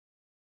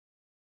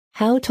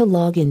How to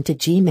log into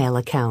Gmail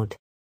account.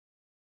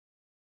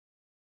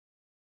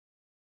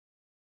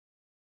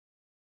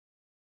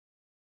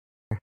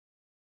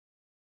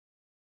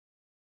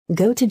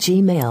 Go to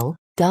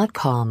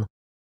gmail.com.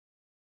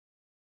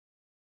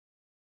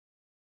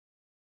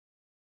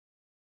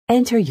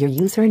 Enter your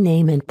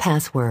username and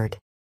password.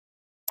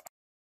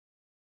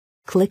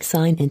 Click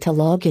Sign in to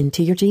log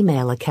into your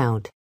Gmail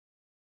account.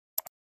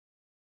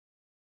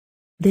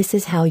 This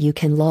is how you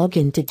can log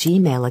into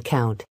Gmail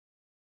account.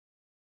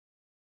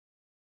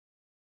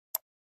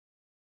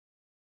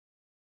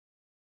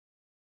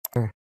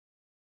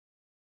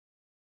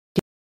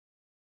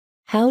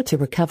 How to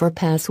recover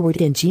password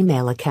in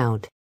Gmail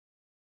account.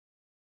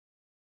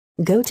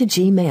 Go to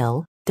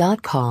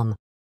gmail.com.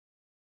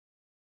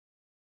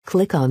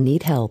 Click on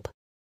Need Help.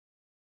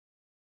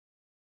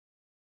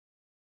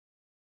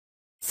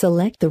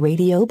 Select the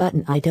radio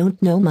button I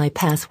don't know my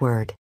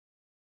password.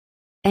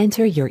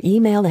 Enter your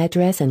email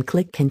address and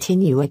click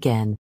Continue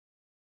again.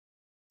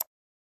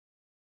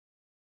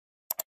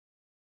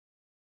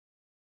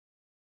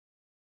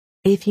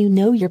 If you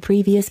know your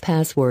previous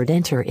password,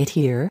 enter it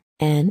here,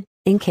 and,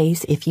 in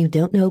case if you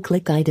don't know,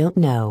 click I don't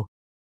know.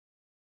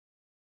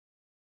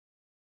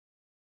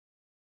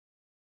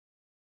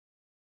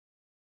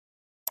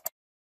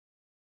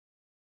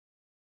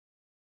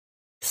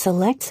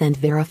 Select Send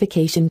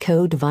verification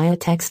code via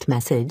text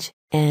message,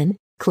 and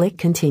click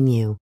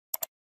Continue.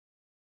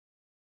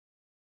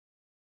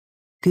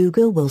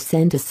 Google will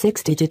send a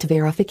 6-digit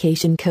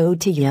verification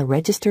code to your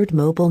registered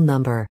mobile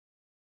number.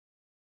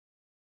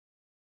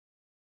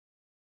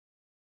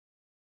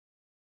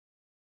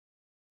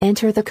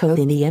 Enter the code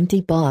in the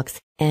empty box,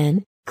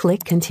 and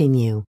click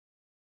Continue.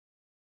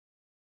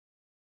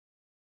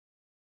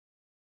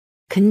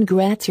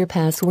 Congrats, your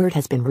password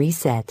has been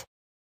reset.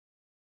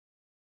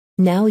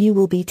 Now you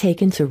will be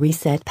taken to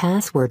Reset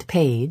Password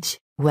page,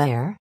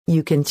 where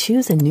you can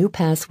choose a new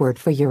password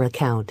for your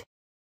account.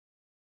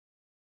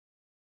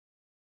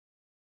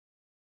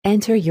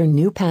 Enter your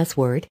new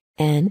password,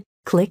 and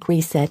click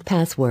Reset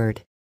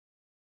Password.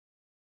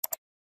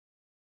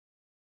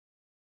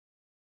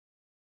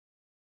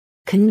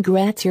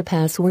 Congrats, your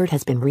password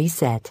has been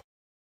reset.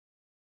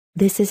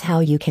 This is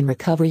how you can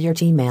recover your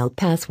Gmail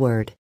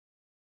password.